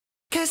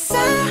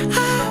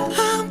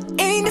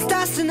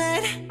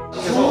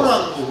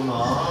소홀하는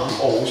거구나.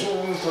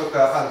 55분부터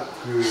약간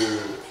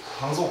그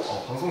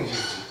방송이지,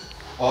 그치?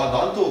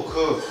 난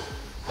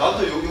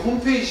또 여기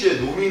홈페이지에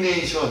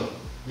노미네이션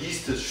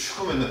리스트 쭉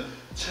하면은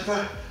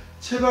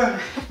제발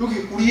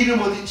여기 우리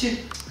이름 어디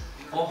있지?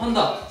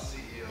 한다.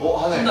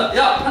 하네. 한다.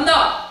 야,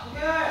 한다.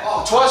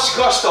 저 아저씨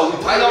그 아저씨다.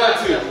 우리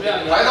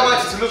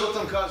다이너마이트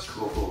들려줬던 그 아저씨.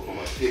 그거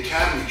The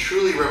Academy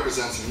truly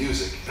represents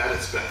music at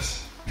its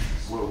best.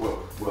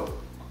 뭐야?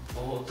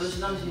 어떤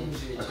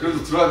신앙심인지.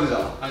 그래도 들어야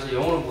되잖아. 저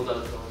영어를 못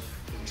알아들어가지고.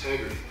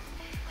 Integrity.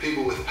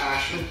 People with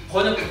passion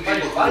번역 and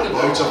빨리 people 빠르게 who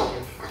말해.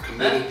 are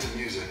committed to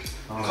music.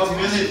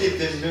 커뮤니티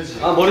댄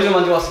머리 좀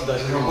만져봤습니다.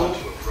 Drawn to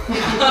a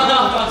friend.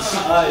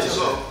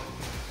 So,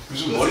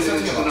 요즘 머리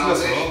세팅이 listening to 막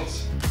틀렸어.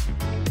 nominations.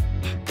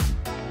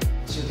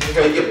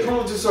 그러니까 이게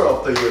프로듀서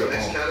of the year.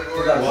 Next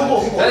category.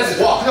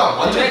 후보. 와, 그냥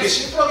완전 이렇게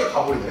심플하게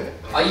가버리네.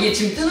 이게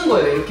지금 뜨는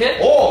거예요, 이렇게?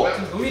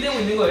 지금 논의되고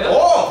있는 거예요?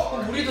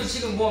 그럼 우리도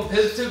지금 뭐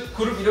베스트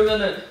그룹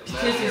이러면은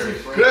BTS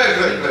있을 그래.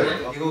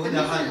 이거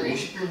그냥 한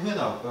 50분 후에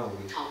나올 거야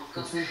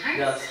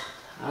우리. 야,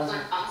 알았어.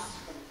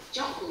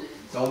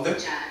 나온대?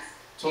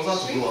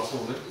 정사한테 물어봤어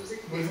오늘?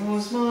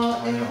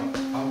 아니야.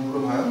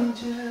 물어봐요?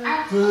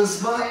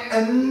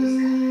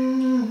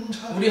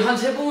 우리 한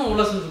 3번만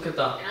올랐으면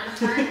좋겠다.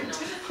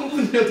 한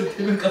분이라도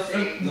되면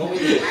값을 너무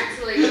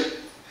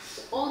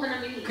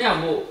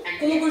그냥 뭐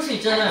꽁을 수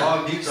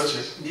있잖아요.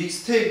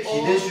 믹스테이프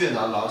기대주에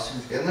난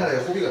나왔으면 좋겠다. 옛날에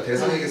호비가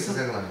대상에게서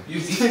생각나네.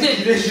 믹스테이프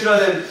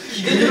기대주라는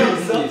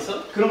기대주라는 분이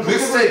있어? 그럼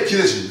믹스테이프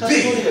기대주.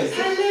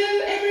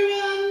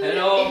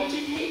 헬로.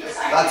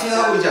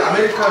 라틴하고 이제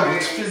아메리칸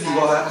뮤직비디오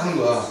이거 하는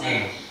거야.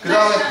 그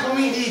다음에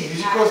코미디,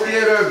 뮤지컬,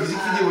 티에러,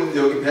 뮤직비디오인데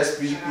여기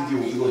베스트 뮤직비디오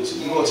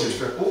이거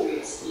제출했고,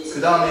 그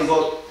다음에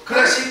이거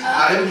클래식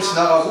R&B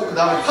지나가고, 그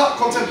다음에 팝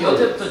컨텐츠.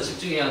 여태부터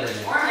집중해야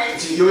되네.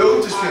 지금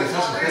여기부터 집중해.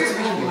 사실 베스트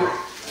뮤직비디오.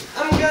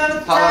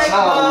 다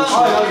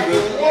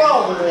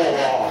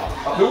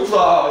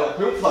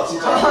배고프다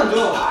진짜.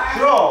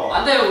 그럼.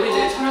 안 돼요, 우리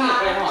내일 촬영할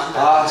거야, 형.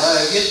 안 돼.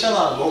 내가 얘기했잖아.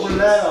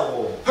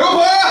 먹을래라고.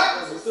 배고파!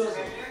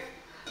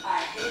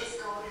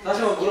 다시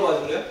한번 물어봐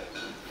줄래요?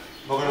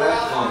 먹을래?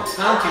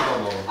 페널티가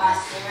먹어.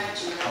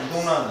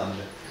 감동란은 안 돼.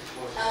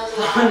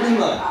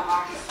 한국만.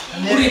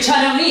 우리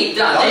촬영이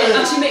내일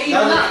아침에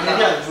일어나. 나는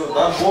그게 안 줘.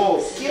 난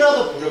뭐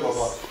끼라도 부려봐봐.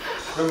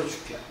 그러면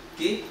줄게.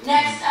 끼?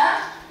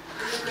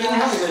 끼는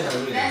형이 그냥 잘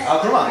어울리네.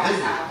 그러면 안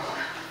되지.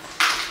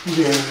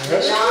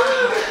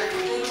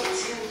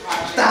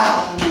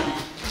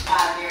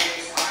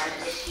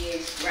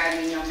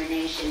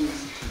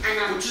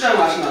 고추장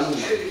맛이 나는 거.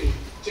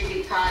 To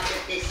be part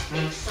of this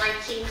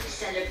exciting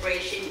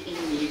celebration in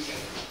music.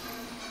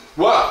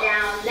 뭐야?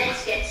 Now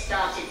let's get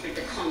started with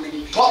the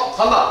comedy.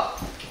 간다.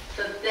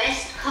 For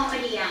best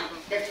comedy album,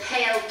 The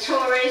Pale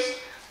Tourist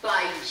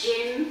by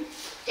Jim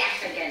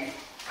Gaffigan.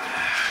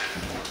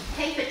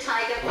 Paper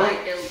Tiger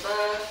by Bill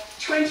Burr.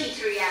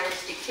 23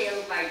 Hours to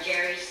Kill by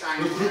Jerry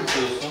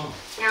Seinfeld.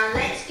 Now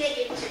let's get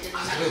into the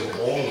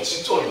music.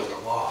 진짜 어렵다.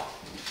 와.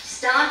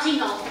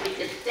 Starting off with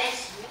the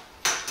best.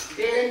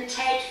 Bill and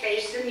Ted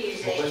Face the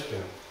Music.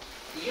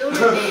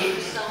 European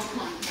Song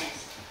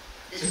Contest.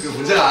 그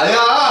문제가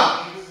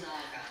아니야.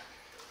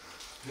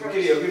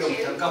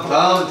 여기로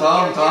잠깐만.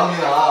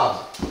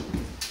 다음이야.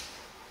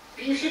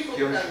 Beautiful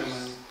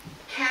Ghost.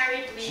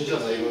 Carried me 진짜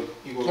나 이거.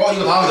 이거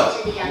다음이다.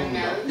 to the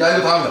unknown. 야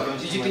이거 다음이다.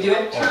 뮤직비디오?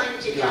 Time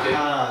to die.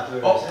 하나,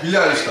 둘, 빌리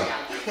아일리시다.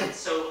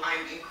 So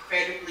I'm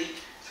incredibly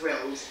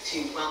thrilled to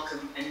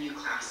welcome a new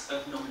class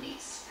of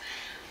nominees.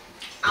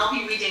 I'll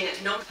be reading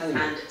No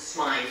and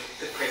Smythe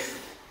the Prison.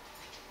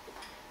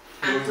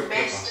 And for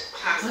best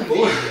class of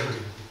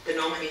the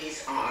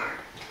nominees are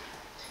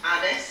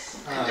Addis,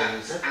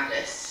 conducts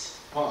Addis,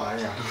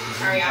 아니야.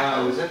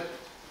 Ariadne, 둘, 셋.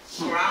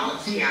 Morale,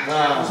 Theatre,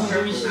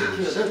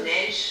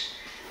 Nej,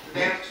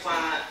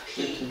 Vertois,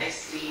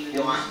 PSV,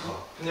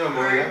 그냥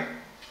뭐야?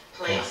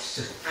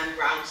 Place, and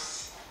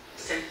Rouse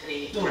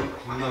Symphony Number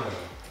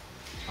 5.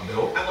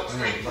 매워? I want to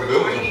thank the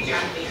Recording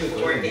Academy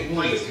for inviting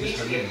me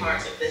to be a part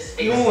of this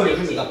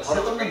exciting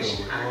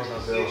celebration and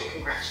huge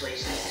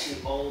congratulations to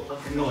all of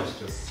the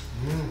nominees.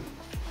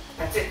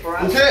 That's it for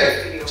us.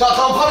 오케이. 자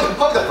다음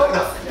팝이다.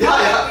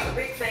 야야.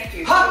 Big thank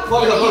you.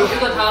 팝이다.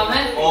 이거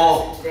다음에?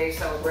 Today's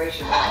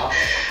celebration.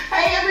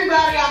 Hey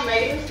everybody, I'm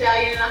Megan Thee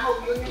Stallion and I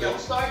hope you enjoy Don't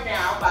Start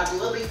Now by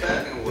Dua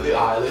Lipa. Billie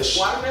Eilish.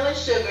 Watermelon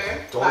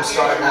Sugar. Don't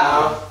Start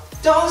Now.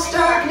 Don't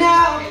start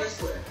now. Taylor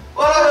Swift.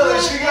 Watermelon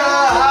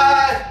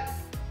Sugar.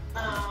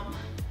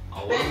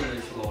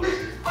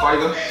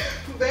 과이건?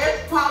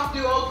 Best Pop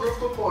Duo Group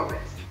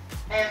Performance.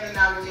 And the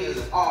nominees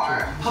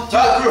are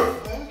자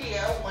그룹. Un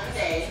Dia, One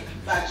Day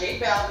by J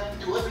Balvin,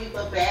 Dua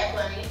Lipa, Bad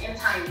Bunny, and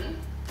Tiny.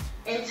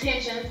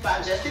 Intentions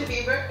by Justin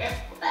Bieber and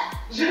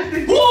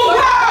Justin Bieber.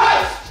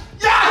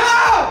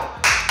 야!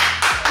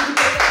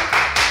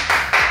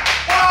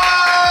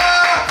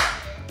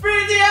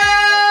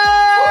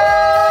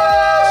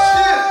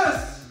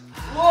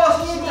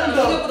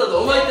 생각보다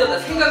너무 많이 뛰었다.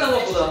 생각한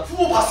것보다.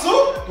 후보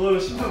봤어?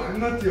 심장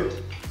겁나 뛰어.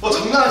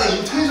 장난 아니야.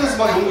 인텔리전스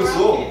막 이런 거 있어.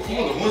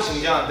 이거 너무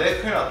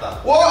신기한데 큰일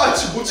났다. 와 야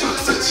지금 못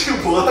찍었어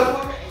지금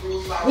뭐하다고?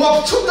 와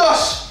미쳤다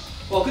씨.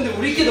 와 근데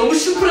우리께 너무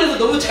슈퍼해서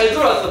너무 잘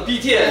돌아왔어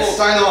BTS.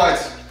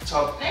 다이너마이트.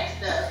 자.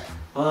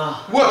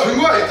 와. 뭐야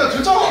된 거야? 일단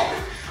됐잖아.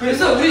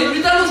 그래서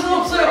우리 다른 거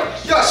상관없어요.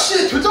 야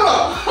씨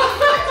됐잖아.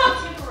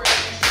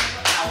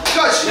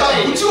 야 씨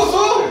나 못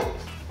찍었어.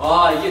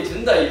 아 이게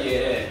된다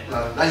이게.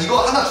 나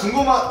이거 하나 준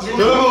거만.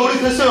 여러분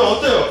우리 됐어요.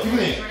 어때요?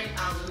 기분이?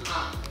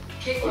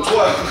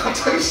 좋아요.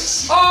 갑자기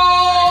씨.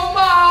 Oh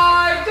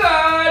my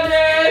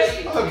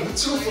goodness. 아못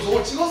찍었어.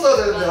 저걸 찍었어야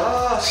되는데.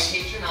 아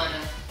씨.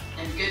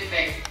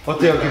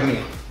 어때요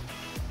기분이?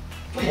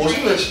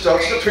 멋있네 진짜.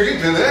 진짜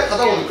되긴 되네.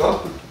 하다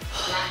보니까.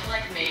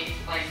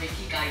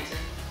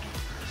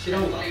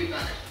 싫은가?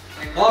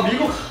 아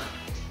미국.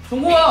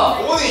 성공아.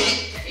 어머니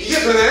이게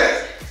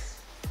되네?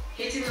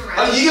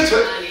 아니 이게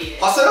돼?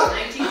 봤어요?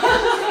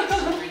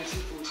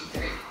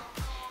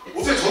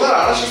 어떻게 전화를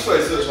안 하실 수가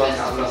있어요? 저한테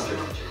안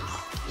왔어요.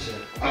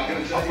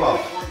 아빠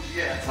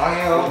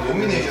사랑해요.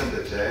 노미네이션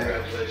됐대.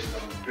 Congratulations,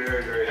 I'm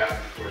very, very happy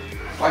for you.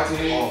 파이팅.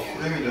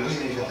 그래미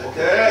노미네이션 Hope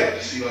됐대. to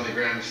see you on the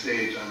Grammy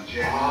stage on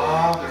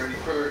January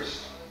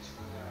 31st.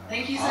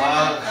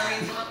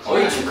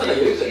 어이 축하가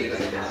여기까지.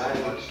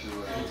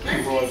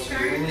 뭐 지금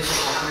노미네이션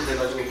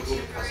당첨돼가지고 그거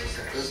봤었어.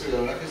 그래서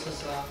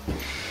연락했었어.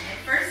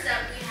 First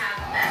up, we have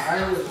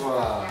아이고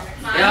좋아.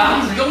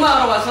 야 구경만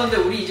하러 왔었는데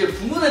우리 이제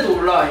부문에도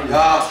올라와 있네.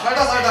 야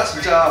살다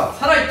진짜.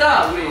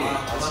 살아있다 우리.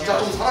 아 진짜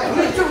좀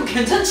살아있네. 우리 좀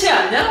괜찮지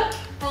않냐?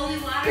 holy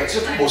water. 야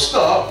진짜 좀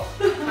멋있다.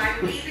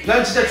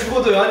 난 진짜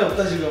죽어도 여한이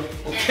없다 지금.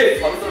 오케이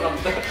바로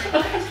들어갑니다.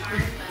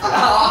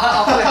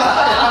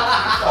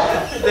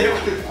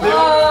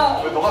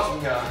 왜 너가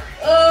죽냐?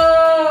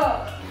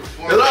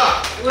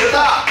 얘들아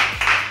됐다.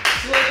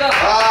 수고했다.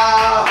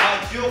 아.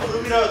 귀여운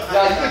구름이라 다.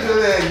 야 이게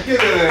되네. 이게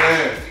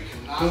되네.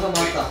 영상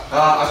나왔다.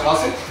 아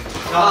좋았어.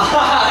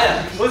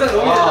 영상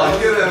너무 아 좋다.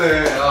 이게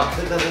되네. 야.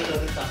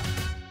 됐다.